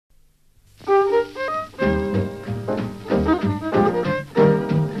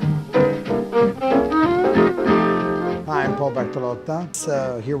Paul Bartolotta.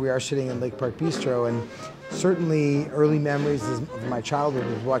 So here we are sitting in Lake Park Bistro, and certainly early memories of my childhood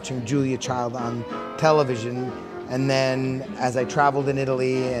was watching Julia Child on television. And then as I traveled in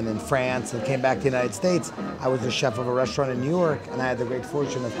Italy and in France and came back to the United States, I was the chef of a restaurant in New York, and I had the great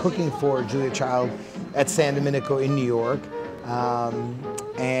fortune of cooking for Julia Child at San Domenico in New York.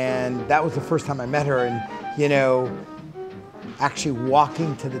 And that was the first time I met her. And, you know, actually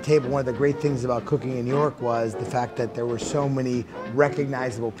walking to the table, one of the great things about cooking in New York was the fact that there were so many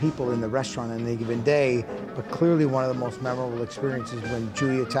recognizable people in the restaurant on any given day. But clearly one of the most memorable experiences when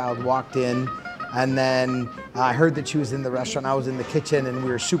Julia Child walked in, and then I heard that she was in the restaurant. I was in the kitchen and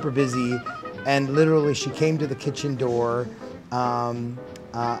we were super busy, and literally she came to the kitchen door and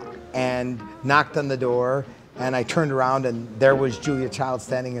knocked on the door. And I turned around and there was Julia Child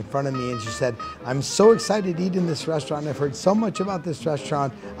standing in front of me, and she said, "I'm so excited to eat in this restaurant. I've heard so much about this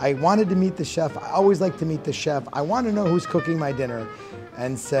restaurant. I wanted to meet the chef. I always like to meet the chef. I want to know who's cooking my dinner."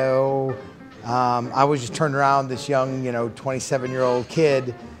 And so I was just turned around, this young, 27-year-old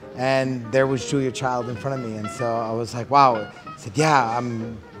kid, and there was Julia Child in front of me. And so I was like, wow. I said, yeah,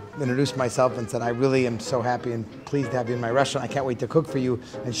 introduced myself and said, I really am so happy and pleased to have you in my restaurant. I can't wait to cook for you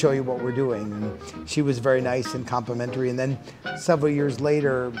and show you what we're doing. And she was very nice and complimentary. And then several years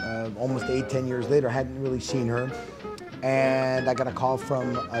later, almost 8-10 years later, I hadn't really seen her. And I got a call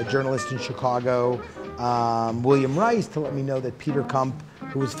from a journalist in Chicago, William Rice, to let me know that Peter Kump,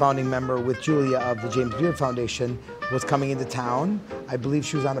 who was founding member with Julia of the James Beard Foundation, was coming into town. I believe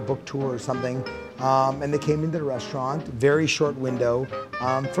she was on a book tour or something. And they came into the restaurant, very short window,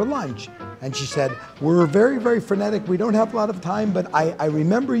 for lunch. And she said, "We're very, very frenetic. We don't have a lot of time, but I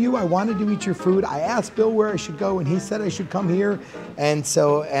remember you. I wanted to eat your food. I asked Bill where I should go, and he said I should come here." And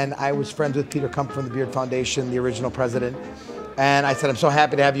I was friends with Peter Kump from the Beard Foundation, the original president. And I said, "I'm so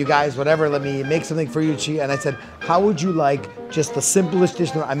happy to have you guys, whatever, let me make something for you." And I said, "How would you like just the simplest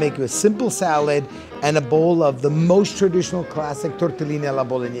dish? I make you a simple salad and a bowl of the most traditional classic tortellini alla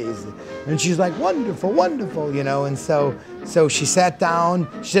bolognese." And she's like, "Wonderful, wonderful," And so she sat down.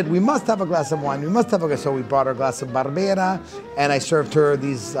 She said, "We must have a glass of wine. We must have a glass." So we brought her a glass of Barbera, and I served her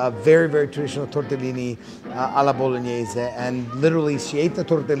these very, very traditional tortellini alla bolognese. And literally, she ate the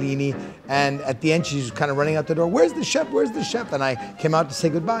tortellini, and at the end, she's kind of running out the door. "Where's the chef? Where's the chef?" And I came out to say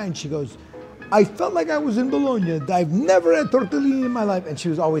goodbye, and she goes, "I felt like I was in Bologna. I've never had tortellini in my life." And she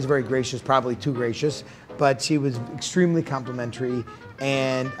was always very gracious, probably too gracious, but she was extremely complimentary,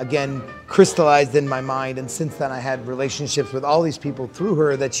 and again, crystallized in my mind. And since then, I had relationships with all these people through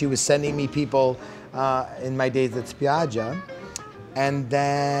her, that she was sending me people in my days at Spiaggia. And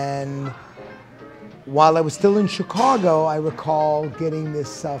then while I was still in Chicago, I recall getting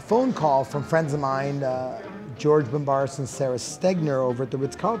this phone call from friends of mine, George Bombaris and Sarah Stegner over at the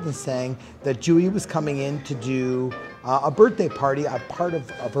Ritz-Carlton, saying that Julia was coming in to do a birthday party, a part of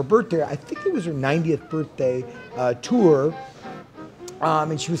her birthday. I think it was her 90th birthday tour.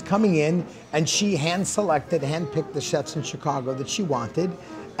 And she was coming in, and she hand-picked the chefs in Chicago that she wanted.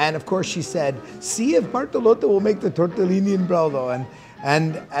 And of course she said, "See if Bartolotta will make the tortellini in brodo."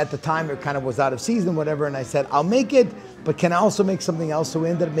 And at the time it kind of was out of season, whatever, and I said, "I'll make it, but can I also make something else?" So we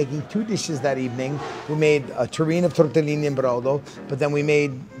ended up making 2 dishes that evening. We made a terrine of tortellini in brodo, but then we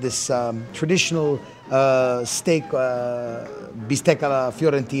made this traditional steak, bistecca alla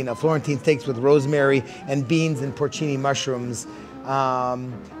Fiorentina, Florentine steaks with rosemary and beans and porcini mushrooms.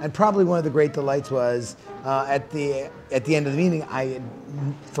 And probably one of the great delights was at the end of the meeting, I had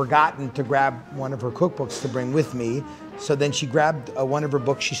forgotten to grab one of her cookbooks to bring with me. So then she grabbed one of her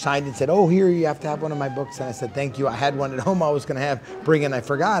books, she signed it and said, "Oh, here, you have to have one of my books." And I said, "Thank you. I had one at home I was going to bring in, I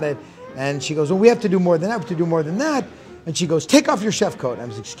forgot it." And she goes, "Well, we have to do more than that. We have to do more than that." And she goes, "Take off your chef coat." And I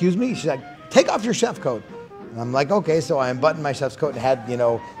was, "Excuse me?" She's like, "Take off your chef coat." And I'm like, "Okay." So I unbuttoned my chef's coat and had,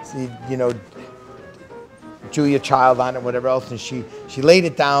 Julia Child on it, whatever else, and she laid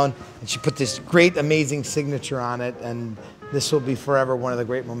it down, and she put this great, amazing signature on it, and this will be forever one of the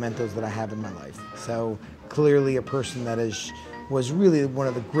great mementos that I have in my life. So clearly a person that was really one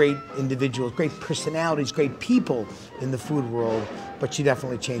of the great individuals, great personalities, great people in the food world, but she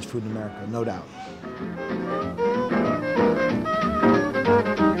definitely changed food in America, no doubt.